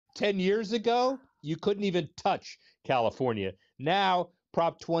10 years ago, you couldn't even touch California. Now,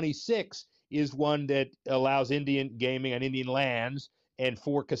 Prop 26 is one that allows Indian gaming on Indian lands and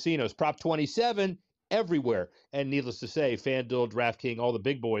for casinos. Prop 27 everywhere. And needless to say, FanDuel, DraftKings, all the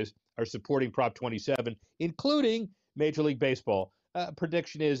big boys are supporting Prop 27, including Major League Baseball.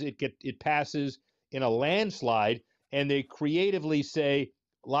 Prediction is it passes in a landslide, and they creatively say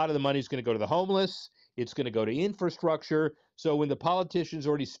a lot of the money is going to go to the homeless. It's going to go to infrastructure. So when the politicians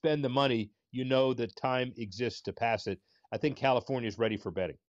already spend the money, you know that time exists to pass it. I think California is ready for betting.